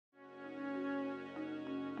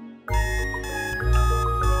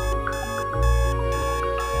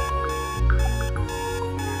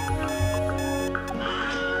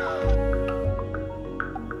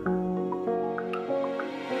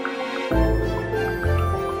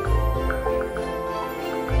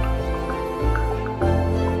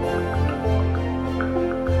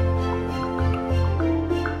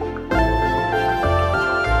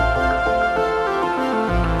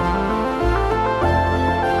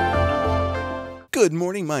Good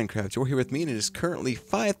morning, Minecraft. You're here with me, and it is currently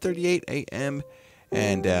 5:38 a.m.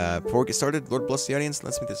 And before we get started, Lord bless the audience.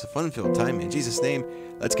 Let's make this a fun-filled time. In Jesus' name,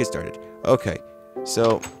 let's get started. Okay,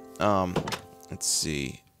 so, let's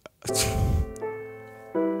see.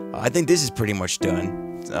 I think this is pretty much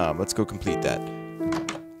done. Let's go complete that.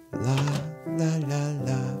 La, la, la,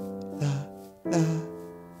 la, la, la,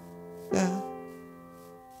 la.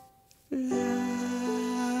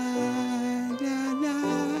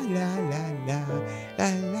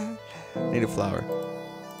 I need a flower.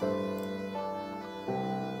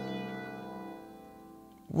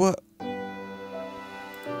 What?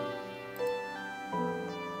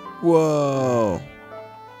 Whoa.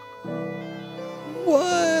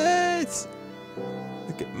 What?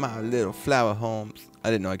 Look at my little flower homes. I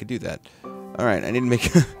didn't know I could do that. Alright, I need to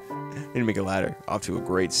make a ladder. Off to a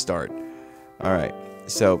great start. Alright,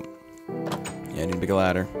 so yeah, I need to make a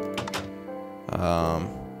ladder.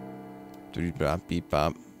 Beep bop, beep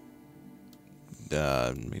bop.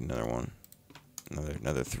 Make another one.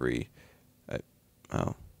 Another three.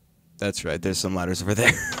 Oh, that's right. There's some ladders over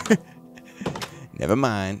there. Never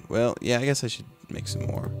mind. Well, yeah, I guess I should make some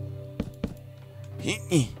more.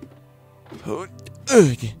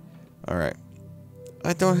 Alright.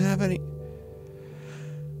 I don't have any.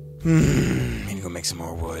 Need to go make some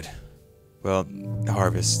more wood. Well,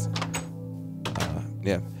 harvest.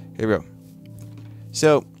 Yeah, here we go.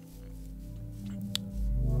 So,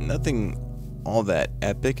 nothing all that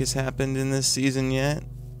epic has happened in this season yet.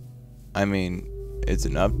 I mean, it's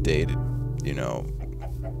an update, you know.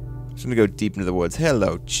 I'm just gonna go deep into the woods.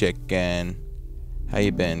 Hello, chicken. How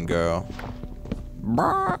you been, girl?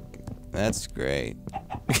 That's great.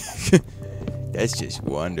 That's just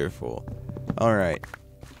wonderful. Alright.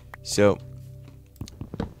 So.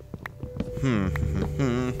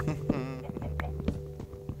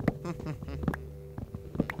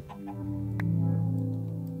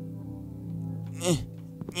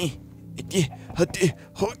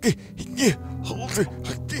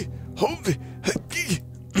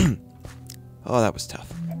 Oh, that was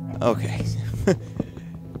tough. Okay.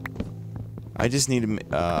 I just need to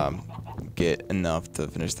get enough to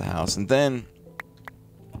finish the house, and then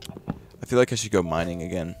I feel like I should go mining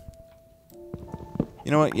again.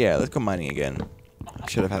 You know what? Yeah, let's go mining again. I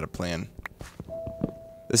should have had a plan.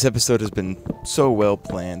 This episode has been so well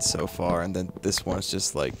planned so far, and then this one's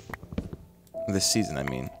just like this season, I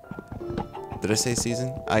mean. Did I say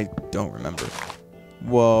season? I don't remember.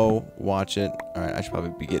 Whoa, watch it. Alright, I should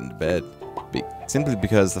probably be getting to bed. Simply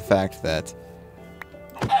because the fact that...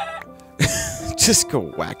 just go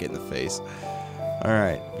whack it in the face.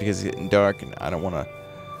 Alright, because it's getting dark and I don't want to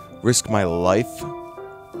risk my life.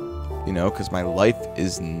 You know, because my life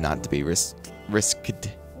is not to be risked.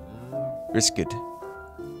 Risked.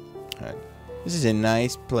 Alright. This is a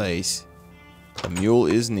nice place. The mule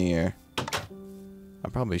is near. I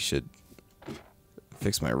probably should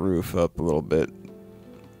fix my roof up a little bit.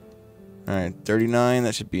 Alright, 39,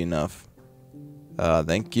 that should be enough.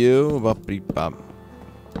 Thank you. Bop beep bop.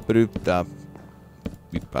 Boop bop.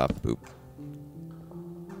 Beep bop boop.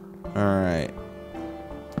 Alright.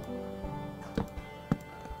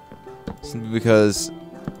 Simply because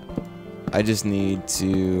I just need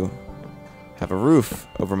to have a roof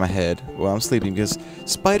over my head while I'm sleeping, because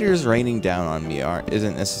spiders raining down on me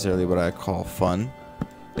isn't necessarily what I call fun.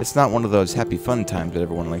 It's not one of those happy fun times that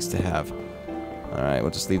everyone likes to have. Alright,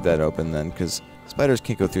 we'll just leave that open then, because spiders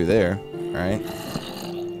can't go through there. Alright?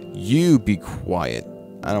 You be quiet.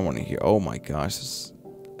 I don't want to hear. Oh my gosh.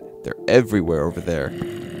 They're everywhere over there.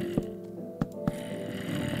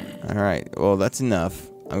 Alright, well that's enough.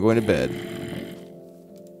 I'm going to bed.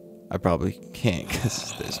 I probably can't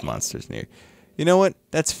because there's monsters near. You know what?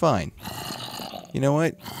 That's fine. You know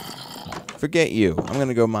what? Forget you. I'm going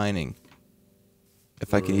to go mining.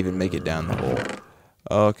 If I can even make it down the hole.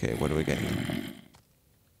 Okay, what do we get here?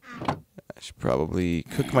 I should probably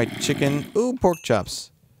cook my chicken. Ooh, pork chops.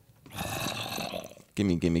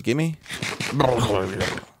 Gimme, gimme, gimme.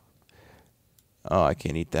 Oh, I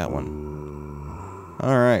can't eat that one.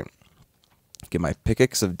 Alright. Get my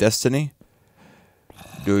pickaxe of destiny.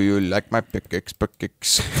 Do you like my pickaxe?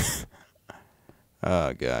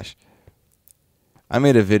 Oh, gosh. I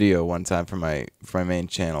made a video one time for my main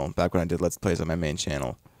channel, back when I did Let's Plays on my main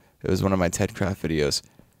channel. It was one of my Teddicus videos,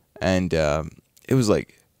 and it was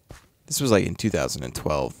like, this was like in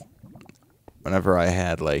 2012, whenever I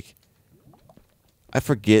had like, I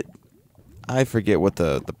forget what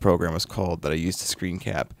the program was called that I used to screen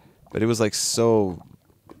cap, but it was like so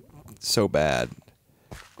bad,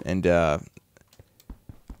 and I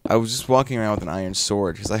was just walking around with an iron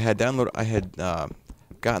sword because I had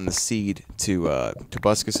gotten the seed to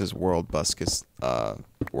Buscus's world, Buscus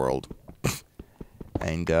world,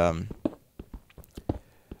 and I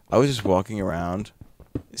was just walking around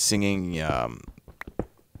singing.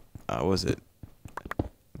 What was it?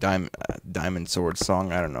 Diamond Sword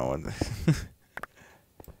song? I don't know.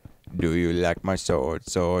 Do you like my sword,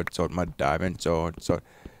 sword, sword, my diamond sword, sword?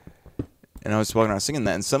 And I was walking around singing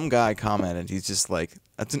that, and some guy commented, he's just like,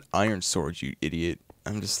 "That's an iron sword, you idiot."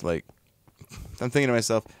 I'm just like, I'm thinking to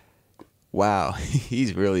myself, wow,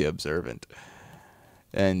 he's really observant.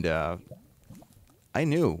 And I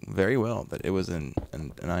knew very well that it was an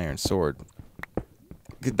iron sword.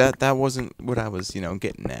 That wasn't what I was,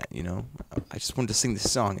 getting at, I just wanted to sing this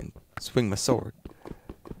song and swing my sword.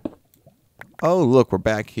 Oh, look, we're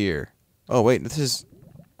back here. Oh, wait, this is...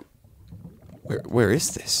 Where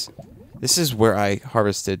is this? This is where I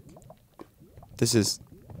harvested... This is...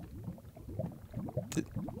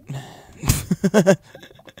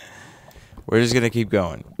 We're just gonna keep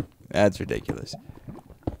going. That's ridiculous.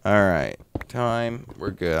 Alright, time.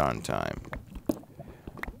 We're good on time.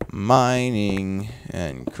 Mining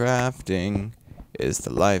and crafting is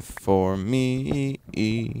the life for me.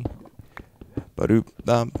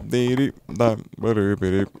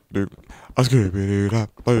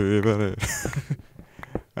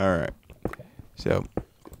 Alright. So,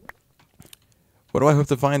 what do I hope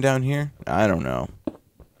to find down here? I don't know.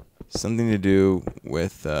 Something to do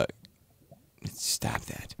with, stop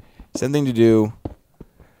that. Something to do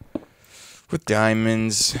with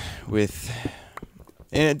diamonds,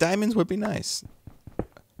 and diamonds would be nice.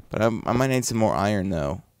 But I might need some more iron,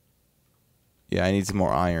 though. Yeah, I need some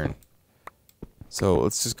more iron. So,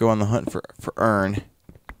 let's just go on the hunt for iron.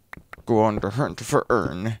 Go on the hunt for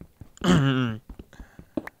iron.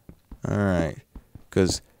 Alright.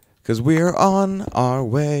 Because we're on our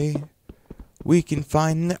way. We can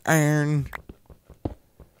find the iron.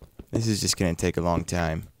 This is just going to take a long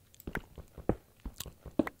time.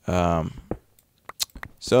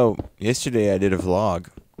 So, yesterday I did a vlog.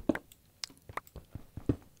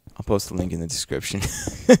 I'll post the link in the description.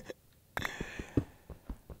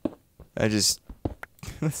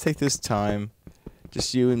 Let's take this time,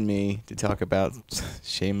 just you and me, to talk about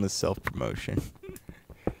shameless self-promotion.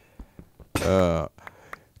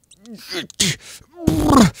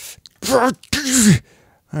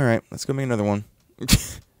 Alright, let's go make another one.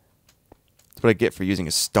 That's what I get for using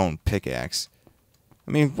a stone pickaxe.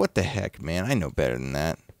 I mean, what the heck, man? I know better than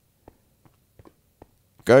that.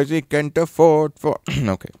 'Cause he can't afford for...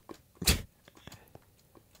 Okay.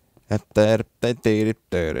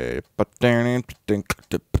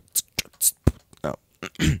 Oh.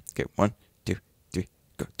 Okay, 1, 2, 3,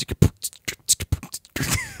 go.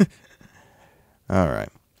 Alright.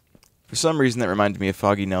 For some reason, that reminded me of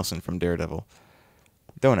Foggy Nelson from Daredevil.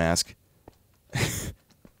 Don't ask.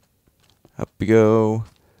 Up we go.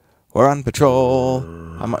 We're on patrol.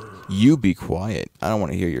 You be quiet. I don't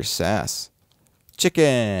want to hear your sass.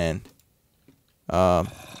 Chicken. How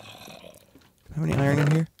many iron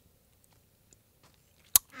in here?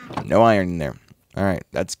 No iron in there. Alright,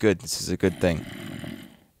 that's good. This is a good thing.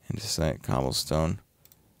 And just like cobblestone.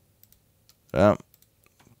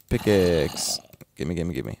 Pickaxe.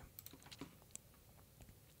 Gimme.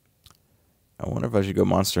 I wonder if I should go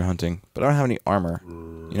monster hunting. But I don't have any armor.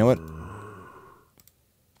 You know what?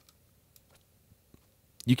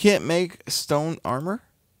 You can't make stone armor?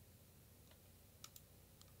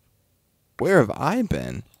 Where have I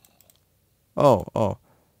been? Oh.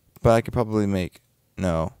 But I could probably make...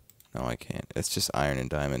 No, I can't. It's just iron and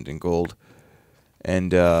diamond and gold.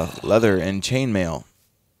 And leather and chainmail.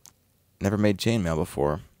 Never made chainmail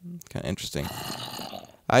before. Kind of interesting.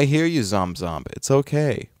 I hear you, Zomb. It's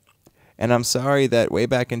okay. And I'm sorry that way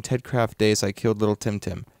back in Tedcraft days I killed little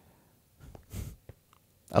Tim.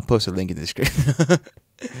 I'll post a link in the description.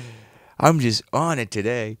 I'm just on it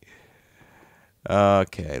today.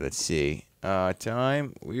 Okay, let's see.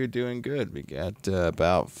 Time, we're doing good. We got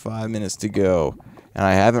about 5 minutes to go. And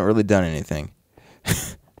I haven't really done anything.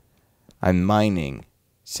 I'm mining.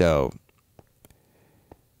 So,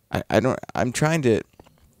 I'm trying to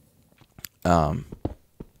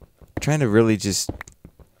really just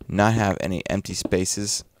not have any empty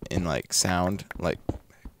spaces in, like, sound. Like,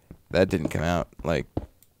 that didn't come out, like,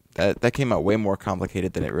 that came out way more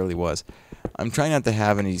complicated than it really was. I'm trying not to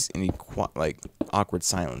have any like, awkward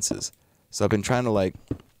silences. So I've been trying to, like,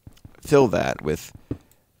 fill that with,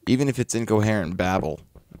 even if it's incoherent babble,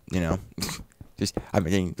 just,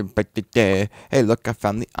 hey, look, I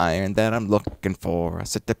found the iron that I'm looking for. I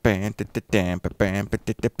said, okay.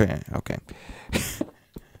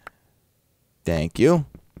 Thank you.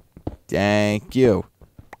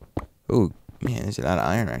 Ooh, Man, there's a lot of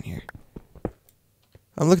iron around here.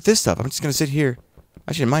 Oh, look at this stuff. I'm just gonna sit here.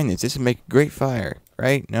 I should mine this. This would make great fire,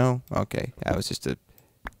 right? No? Okay. That was just a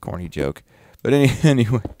corny joke. But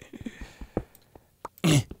anyway.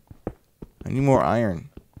 I need more iron.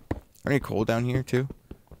 Are any coal down here, too?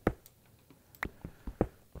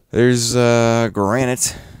 There's,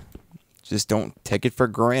 granite. Just don't take it for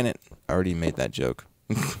granted. I already made that joke.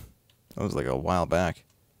 That was like a while back.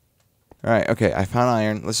 Alright, okay. I found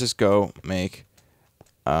iron. Let's just go make,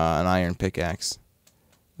 an iron pickaxe.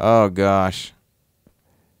 Oh, gosh.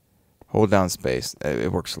 Hold down space.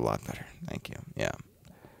 It works a lot better. Thank you. Yeah.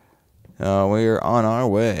 We're on our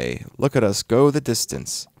way. Look at us go the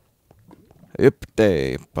distance. Yep,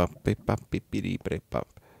 day. Pop, pop, pop.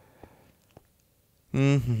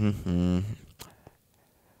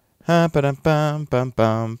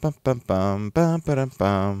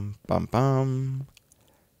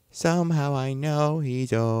 Somehow I know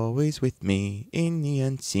he's always with me in the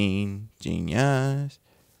unseen. Genius.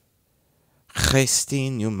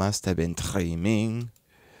 Christine, you must have been dreaming.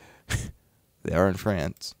 They are in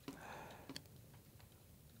France.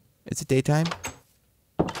 Is it daytime?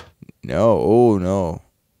 No. Oh, no.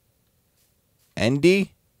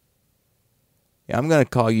 Andy? Yeah, I'm going to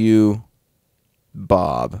call you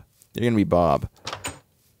Bob. You're going to be Bob.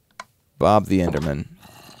 Bob the Enderman.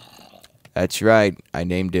 That's right. I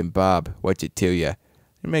named him Bob. What's it to you?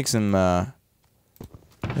 You make some, have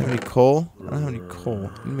any coal? I don't have any coal.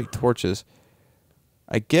 I'm going to make torches.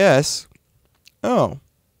 I guess. Oh.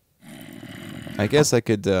 I guess I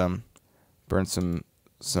could, burn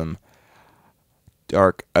some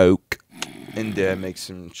dark oak and make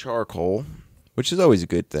some charcoal, which is always a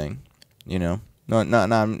good thing, you know. No,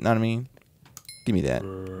 not I mean. Give me that.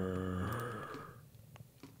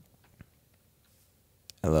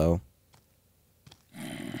 Hello.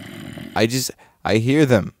 I hear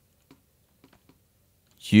them.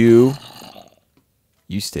 You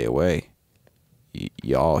stay away.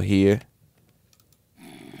 Y'all here?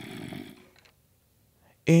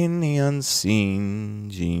 In the unseen,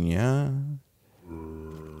 genius.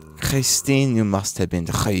 Christine, you must have been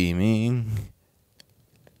dreaming.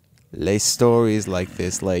 Lay stories like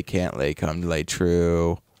this, lay can't lay come lay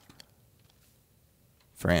true.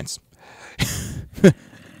 France.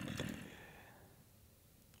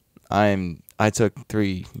 I took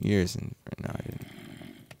 3 years and no, I didn't.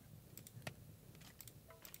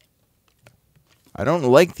 I don't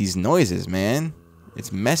like these noises, man.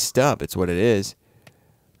 It's messed up. It's what it is.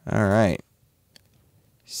 All right.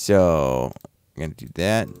 So I'm gonna do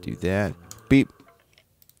that. Beep.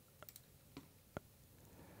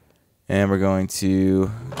 And we're going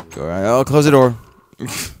to go around. Oh, close the door.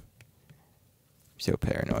 So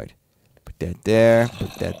paranoid. Put that there.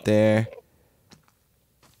 Put that there.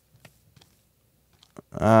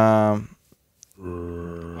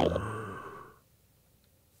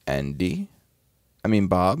 Andy? I mean,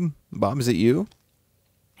 Bob? Bob, is it you?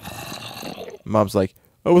 Bob's like,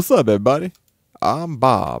 oh, what's up, everybody? I'm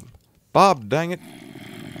Bob. Bob, dang it.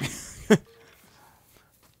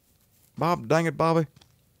 Bob, dang it, Bobby.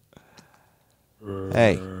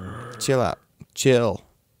 Hey, chill out. Chill.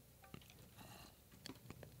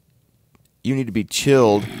 You need to be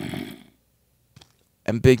chilled.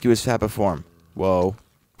 Ambiguous fat form. Whoa.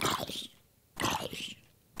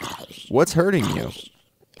 What's hurting you?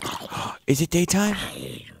 Is it daytime?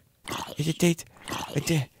 Is it date?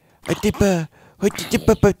 It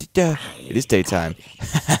is daytime.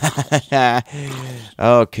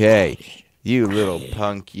 Okay. You little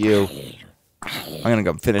punk, you. I'm gonna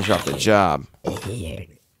go finish off the job.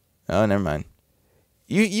 Oh, never mind.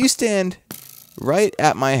 You stand right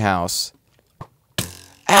at my house.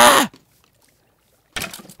 Ah!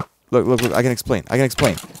 Look, I can explain. I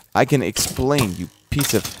can explain, you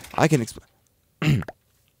piece of... I can explain.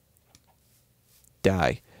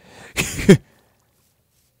 Die.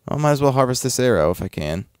 I might as well harvest this arrow if I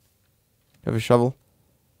can. You have a shovel?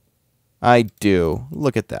 I do.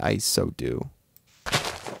 Look at that. I so do.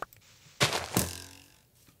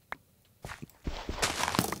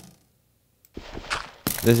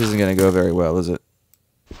 This isn't going to go very well, is it?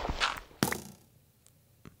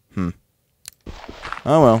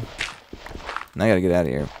 Oh, well. Now I got to get out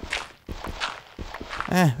of here.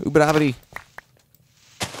 Oobadabity.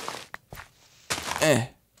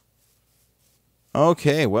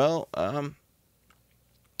 Okay, well,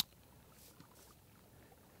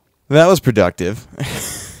 that was productive.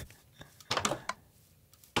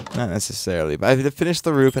 Not necessarily, but I finished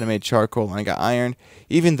the roof and I made charcoal and I got iron,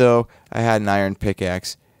 even though I had an iron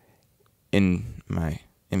pickaxe in my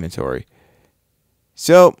inventory.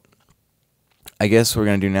 So, I guess what we're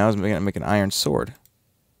going to do now is we're going to make an iron sword.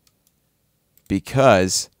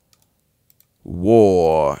 because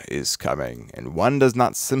war is coming, and one does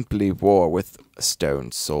not simply war with a stone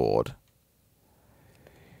sword.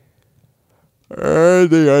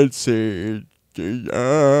 The unseen.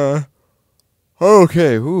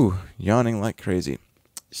 Okay, yawning like crazy.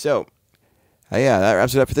 So, yeah, that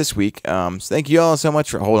wraps it up for this week. So thank you all so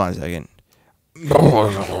much for... Hold on a second.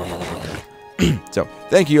 So,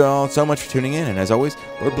 thank you all so much for tuning in, and as always,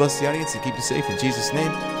 Lord bless the audience and keep you safe in Jesus'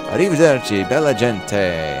 name. Arrivederci, bella gente.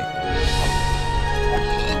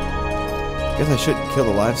 Guess I shouldn't kill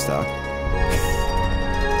the livestock.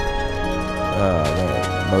 I'm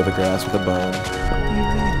gonna mow the grass with a bone.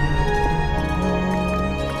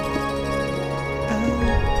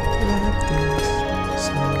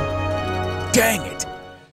 Dang it!